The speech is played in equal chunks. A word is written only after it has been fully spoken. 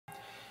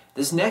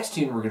This next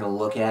tune we're going to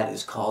look at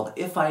is called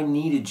If I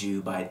Needed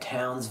You by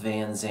Townes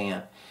Van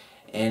Zandt.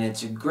 And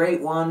it's a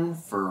great one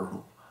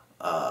for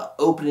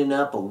opening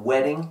up a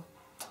wedding,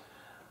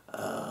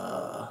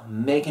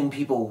 making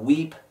people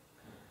weep,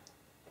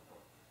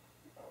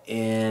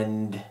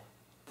 and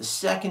the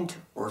second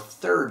or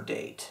third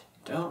date.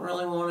 Don't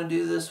really want to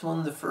do this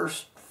one the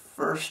first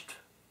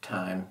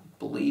time.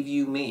 Believe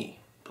you me.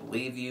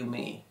 Believe you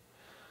me.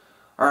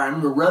 Alright, I'm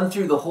going to run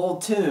through the whole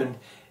tune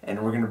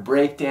and we're going to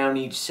break down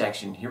each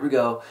section. Here we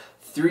go.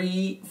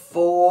 3,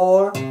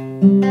 4.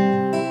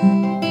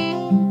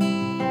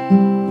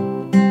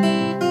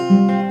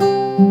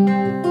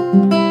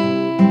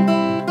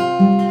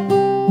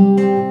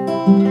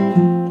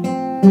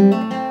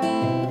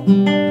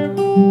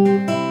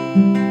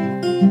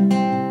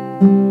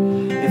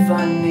 If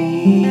I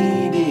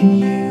needed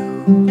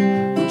you,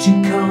 would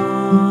you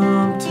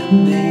come to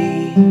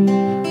me?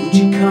 Would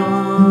you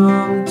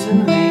come to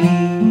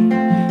me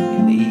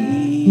and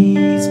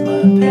ease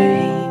my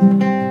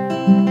pain?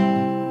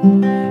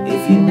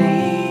 If you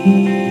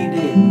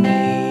needed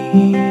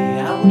me,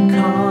 I would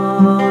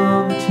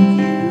come to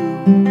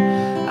you.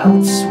 I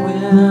would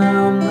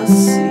swim the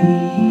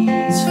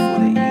seas for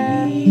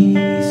to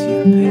ease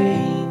your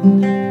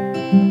pain.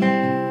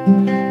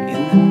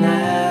 In the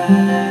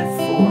night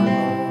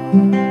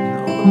forlorn,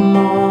 oh, the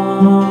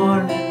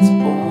morning's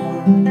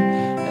born,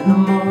 and the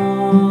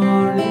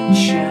morning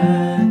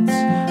shines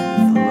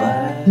with the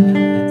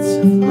lights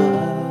of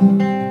love.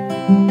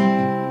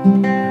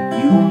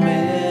 You will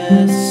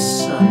miss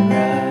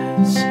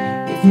sunrise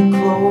if you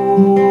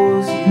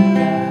close your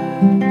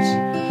eyes.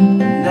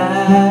 The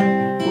night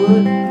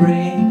would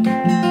break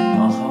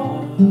my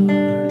heart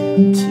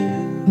in two.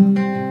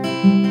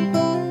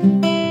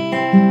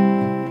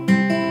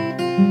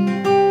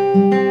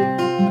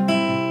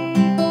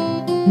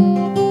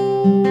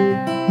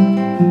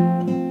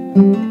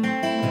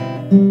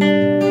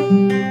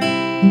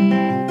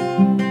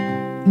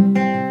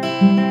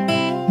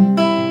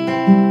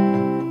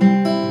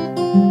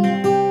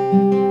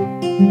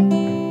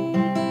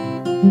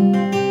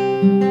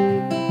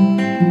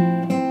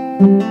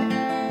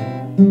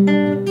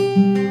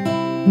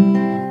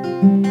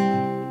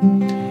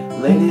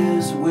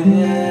 Ladies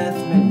with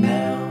me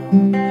now,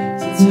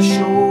 since I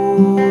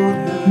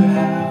showed her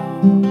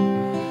how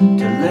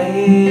to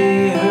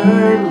lay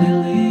her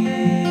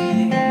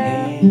lily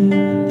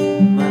hand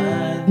in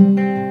mine.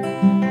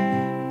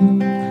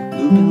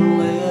 Looping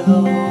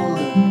will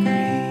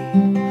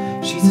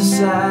agree, she's a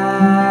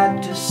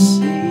sight to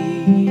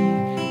see, a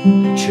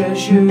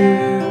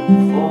treasure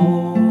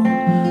for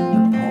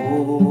the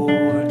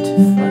poor to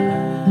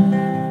find.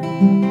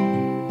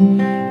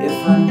 If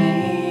I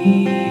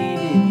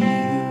needed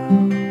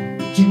you,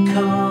 would you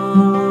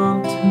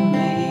come to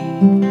me?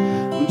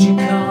 Would you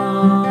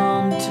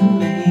come to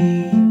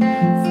me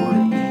for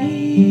to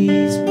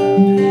ease my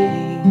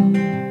pain?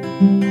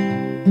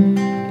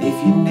 If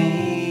you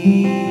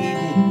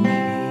needed me,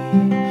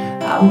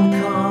 I would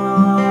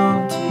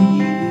come to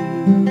you.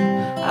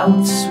 I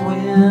would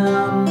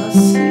swim the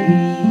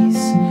seas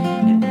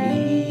and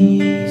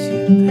ease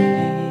your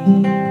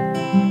pain.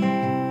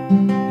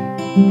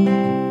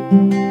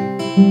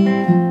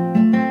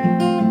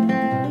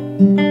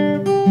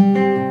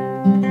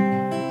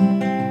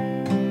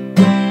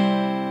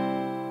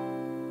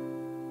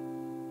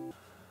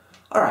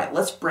 Alright,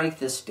 let's break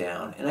this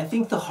down. And I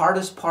think the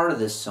hardest part of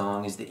this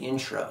song is the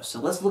intro. So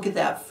let's look at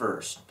that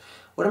first.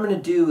 What I'm going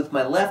to do with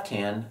my left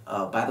hand,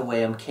 by the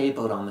way I'm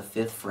capoed on the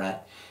 5th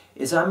fret,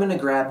 is I'm going to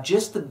grab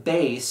just the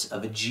bass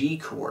of a G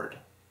chord.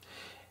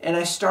 And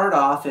I start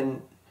off,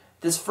 and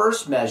this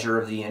first measure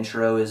of the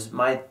intro is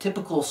my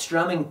typical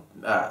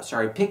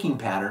picking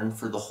pattern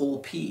for the whole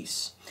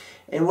piece.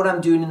 And what I'm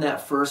doing in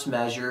that first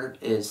measure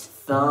is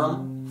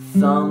thumb,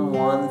 thumb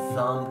 1,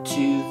 thumb 2,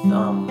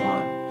 thumb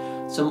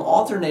 1. So I'm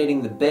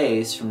alternating the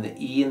bass from the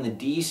E and the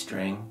D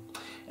string,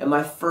 and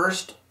my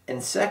first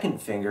and second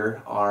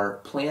finger are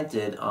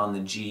planted on the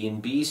G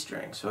and B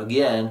string. So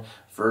again,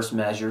 first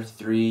measure,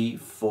 3,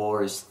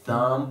 4 is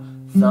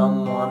thumb,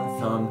 thumb 1,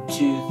 thumb 2,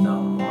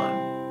 thumb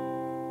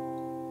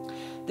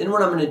 1. Then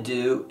what I'm going to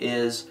do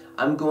is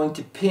I'm going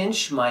to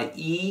pinch my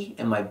E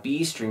and my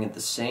B string at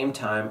the same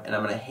time, and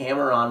I'm going to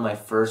hammer on my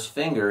first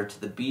finger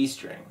to the B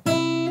string.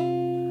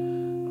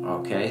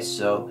 Okay,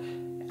 so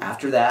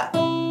after that,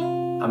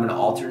 I'm going to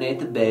alternate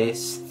the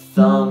bass,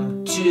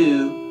 thumb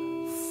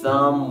 2,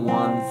 thumb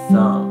 1,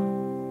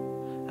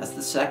 thumb. That's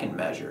the second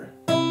measure.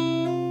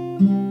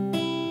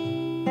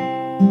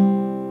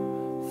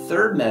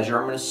 Third measure,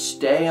 I'm going to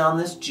stay on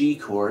this G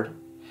chord,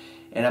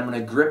 and I'm going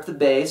to grip the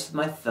bass with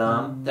my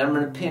thumb. Then I'm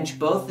going to pinch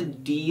both the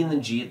D and the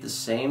G at the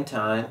same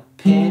time.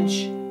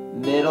 Pinch,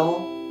 middle,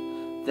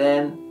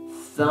 then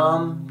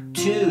thumb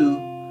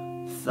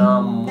 2,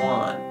 thumb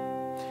 1.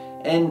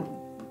 And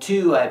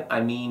 2,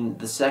 I mean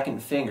the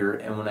second finger,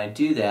 and when I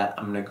do that,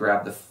 I'm going to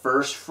grab the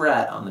first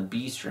fret on the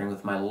B string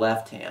with my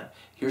left hand.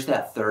 Here's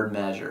that third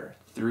measure.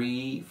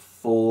 3,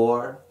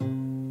 4.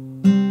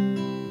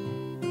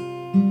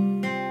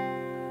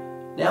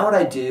 Now what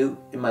I do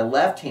in my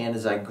left hand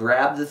is I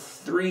grab the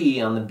 3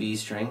 on the B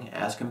string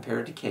as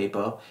compared to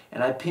capo,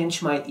 and I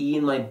pinch my E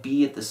and my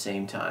B at the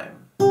same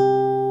time.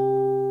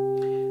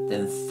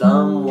 Then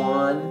thumb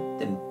 1,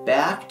 then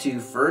back to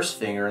first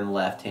finger in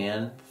left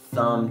hand,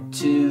 thumb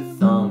 2,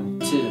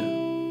 thumb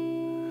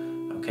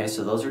 2. Okay,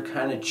 so those are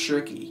kind of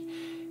tricky.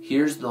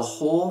 Here's the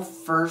whole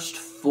first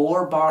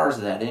 4 bars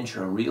of that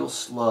intro, real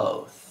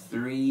slow.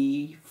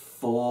 3,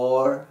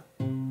 4.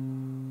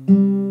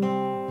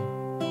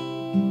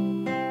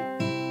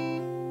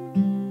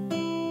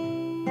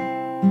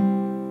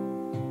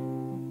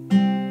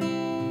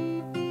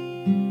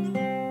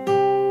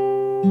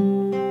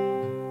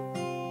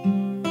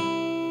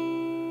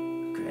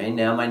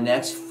 Now my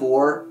next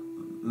 4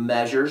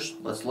 measures,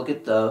 let's look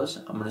at those.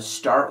 I'm going to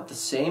start with the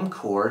same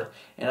chord,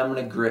 and I'm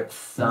going to grip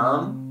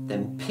thumb,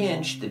 then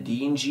pinch the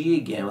D and G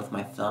again with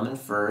my thumb in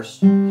first,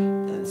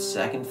 then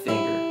second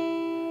finger,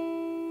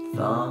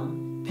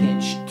 thumb,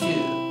 pinch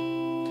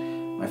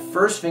 2. My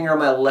first finger on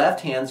my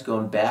left hand is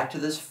going back to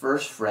this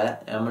first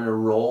fret, and I'm going to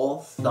roll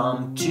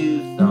thumb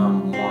 2,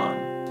 thumb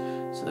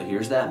 1. So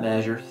here's that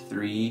measure,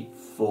 3,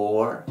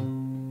 4.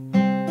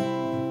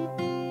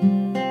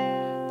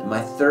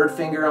 My third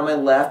finger on my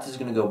left is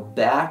going to go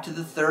back to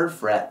the 3rd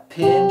fret,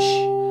 pinch,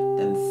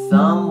 then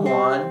thumb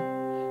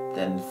 1,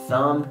 then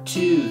thumb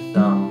 2,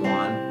 thumb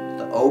 1,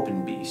 the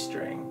open B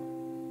string.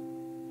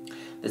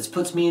 This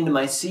puts me into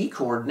my C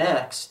chord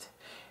next,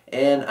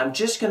 and I'm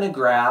just going to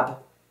grab,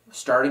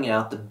 starting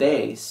out, the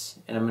bass,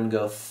 and I'm going to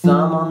go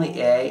thumb on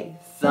the A,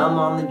 thumb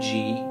on the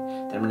G,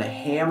 then I'm going to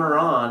hammer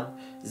on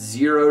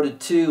 0 to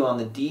 2 on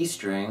the D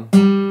string,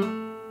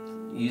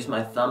 use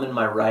my thumb in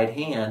my right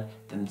hand,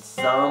 then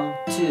thumb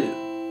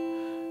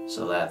 2.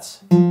 So that's.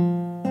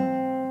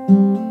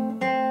 Then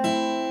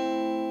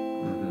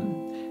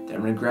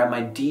I'm going to grab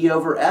my D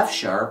over F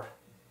sharp,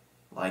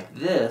 like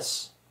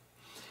this,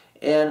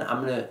 and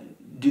I'm going to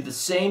do the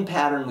same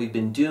pattern we've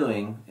been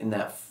doing in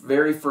that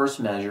very first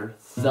measure.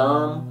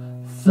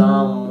 Thumb,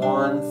 thumb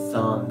 1,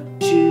 thumb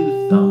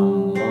 2,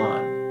 thumb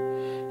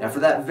 1. Now for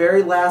that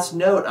very last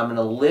note, I'm going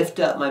to lift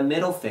up my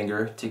middle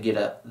finger to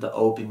get the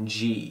open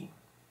G.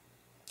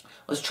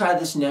 Let's try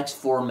this next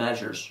 4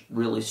 measures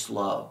really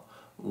slow.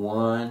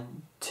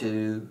 1,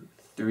 2,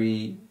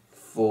 3,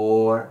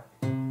 4.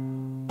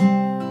 In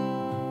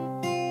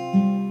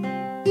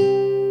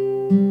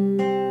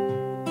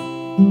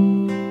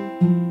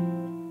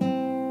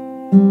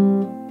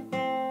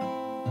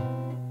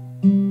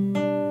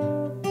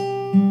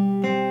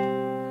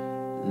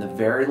the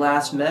very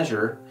last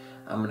measure,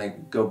 I'm going to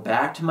go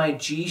back to my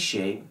G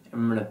shape.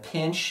 I'm going to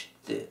pinch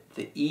the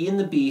E and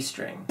the B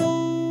string.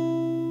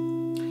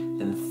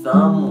 Then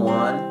thumb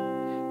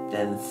 1,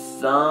 then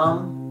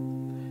thumb,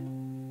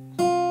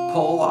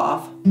 pull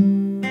off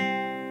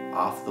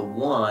the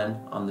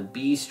 1 on the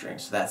B string.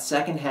 So that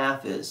second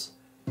half is.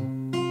 So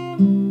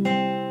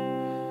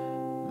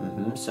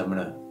I'm going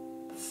to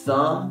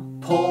thumb,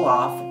 pull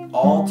off,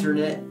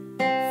 alternate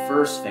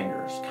first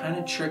fingers. Kind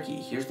of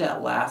tricky. Here's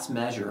that last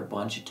measure a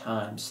bunch of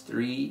times.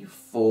 3,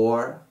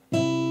 4.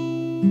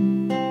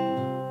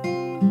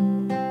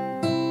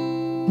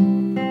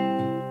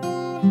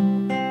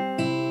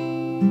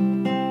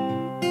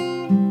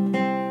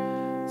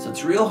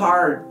 It's real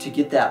hard to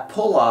get that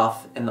pull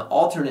off and the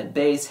alternate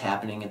bass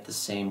happening at the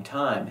same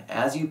time.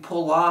 As you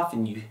pull off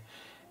and you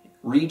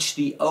reach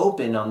the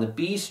open on the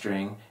B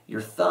string,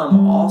 your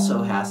thumb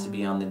also has to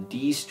be on the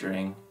D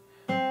string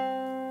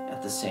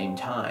at the same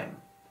time.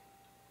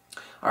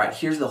 Alright,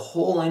 here's the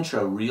whole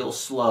intro real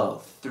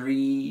slow.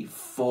 3,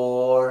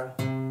 4.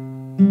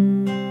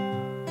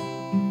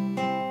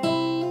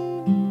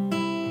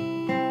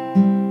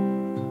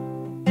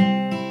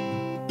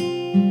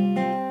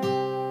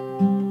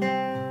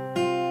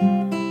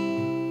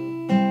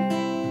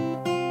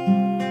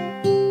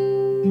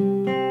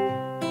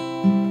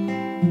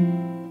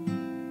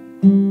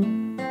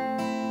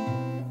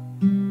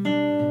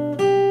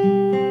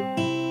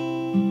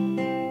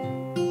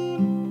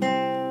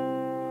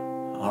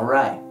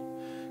 Alright,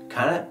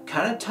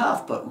 kind of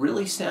tough, but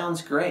really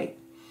sounds great.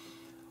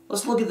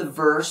 Let's look at the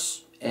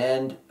verse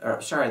and,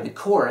 the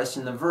chorus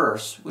and the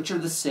verse, which are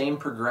the same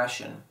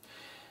progression.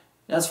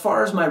 Now, as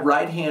far as my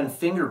right hand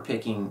finger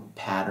picking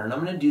pattern, I'm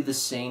going to do the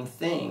same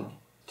thing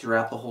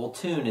throughout the whole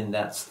tune, and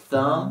that's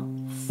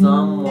thumb,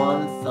 thumb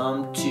 1,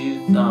 thumb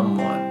 2, thumb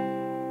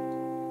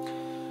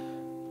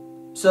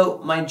 1. So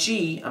my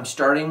G, I'm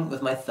starting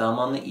with my thumb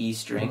on the E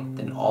string,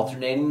 then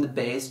alternating the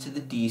bass to the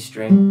D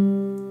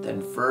string,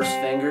 then first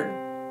finger,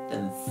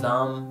 then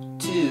thumb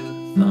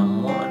 2,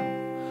 thumb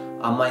 1.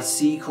 On my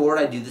C chord,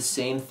 I do the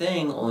same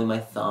thing, only my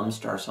thumb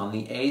starts on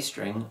the A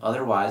string,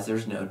 otherwise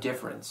there's no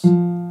difference.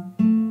 And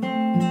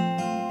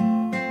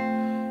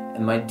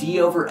my D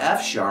over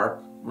F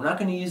sharp, we're not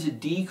going to use a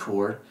D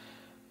chord,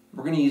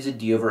 we're going to use a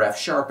D over F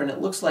sharp, and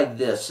it looks like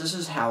this. This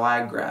is how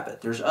I grab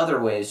it. There's other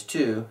ways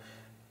too,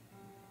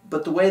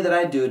 but the way that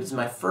I do it is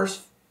my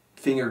first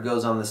finger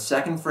goes on the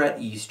 2nd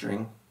fret E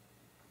string,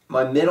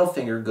 my middle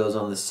finger goes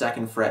on the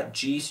 2nd fret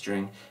G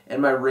string,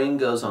 and my ring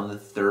goes on the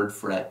 3rd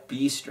fret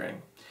B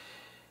string.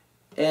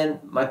 And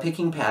my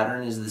picking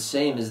pattern is the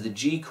same as the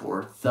G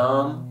chord.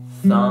 Thumb,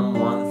 thumb,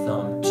 one,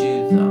 thumb,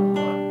 two, thumb,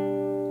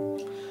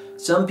 one.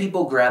 Some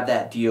people grab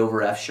that D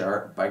over F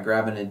sharp by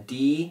grabbing a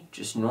D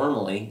just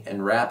normally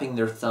and wrapping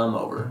their thumb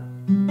over.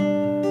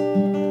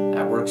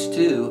 That works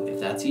too if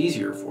that's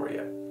easier for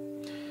you.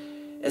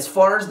 As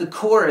far as the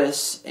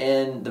chorus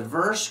and the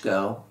verse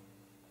go,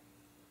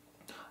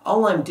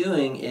 all I'm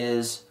doing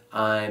is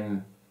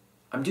I'm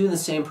doing the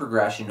same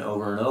progression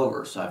over and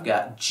over. So I've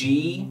got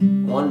G,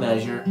 one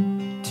measure,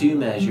 two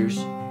measures,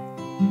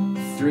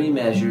 three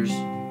measures,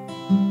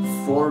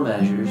 four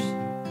measures,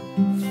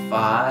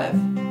 five,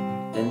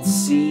 then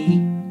C,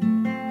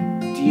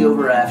 D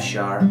over F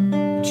sharp,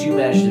 two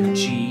measures of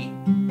G,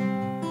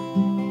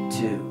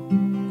 two.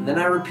 And then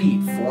I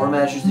repeat, four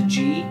measures of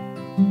G,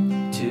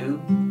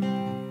 two,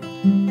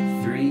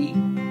 three,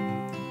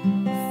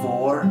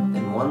 four,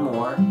 then one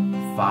more,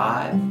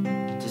 five,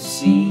 to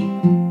C,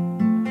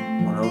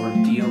 one over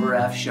D over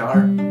F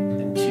sharp,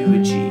 and two a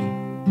G.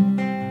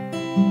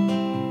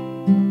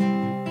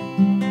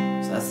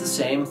 So that's the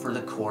same for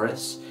the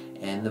chorus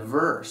and the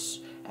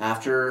verse.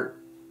 After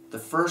the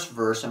first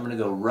verse, I'm going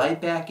to go right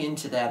back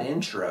into that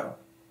intro,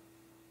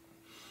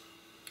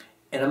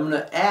 and I'm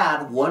going to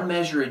add one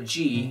measure of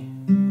G,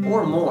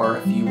 or more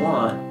if you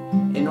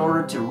want, in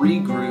order to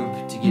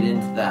regroup to get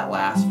into that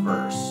last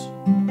verse.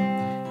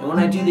 And when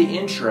I do the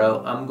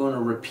intro, I'm going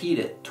to repeat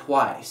it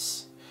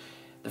twice.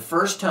 The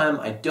first time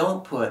I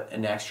don't put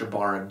an extra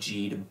bar of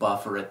G to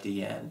buffer at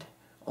the end,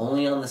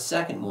 only on the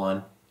second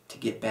one to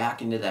get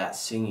back into that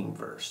singing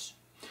verse.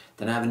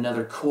 Then I have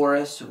another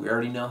chorus, we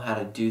already know how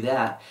to do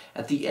that.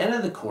 At the end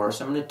of the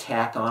chorus, I'm going to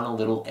tack on a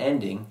little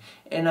ending,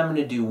 and I'm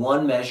going to do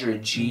one measure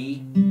of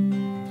G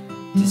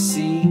to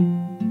C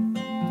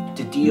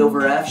to D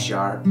over F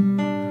sharp,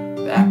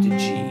 back to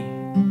G.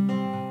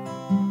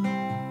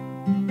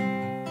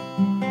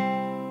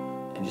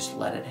 And just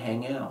let it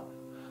hang out.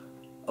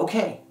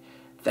 Okay,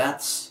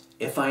 that's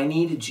If I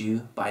Needed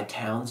You by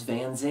Townes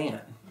Van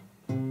Zandt.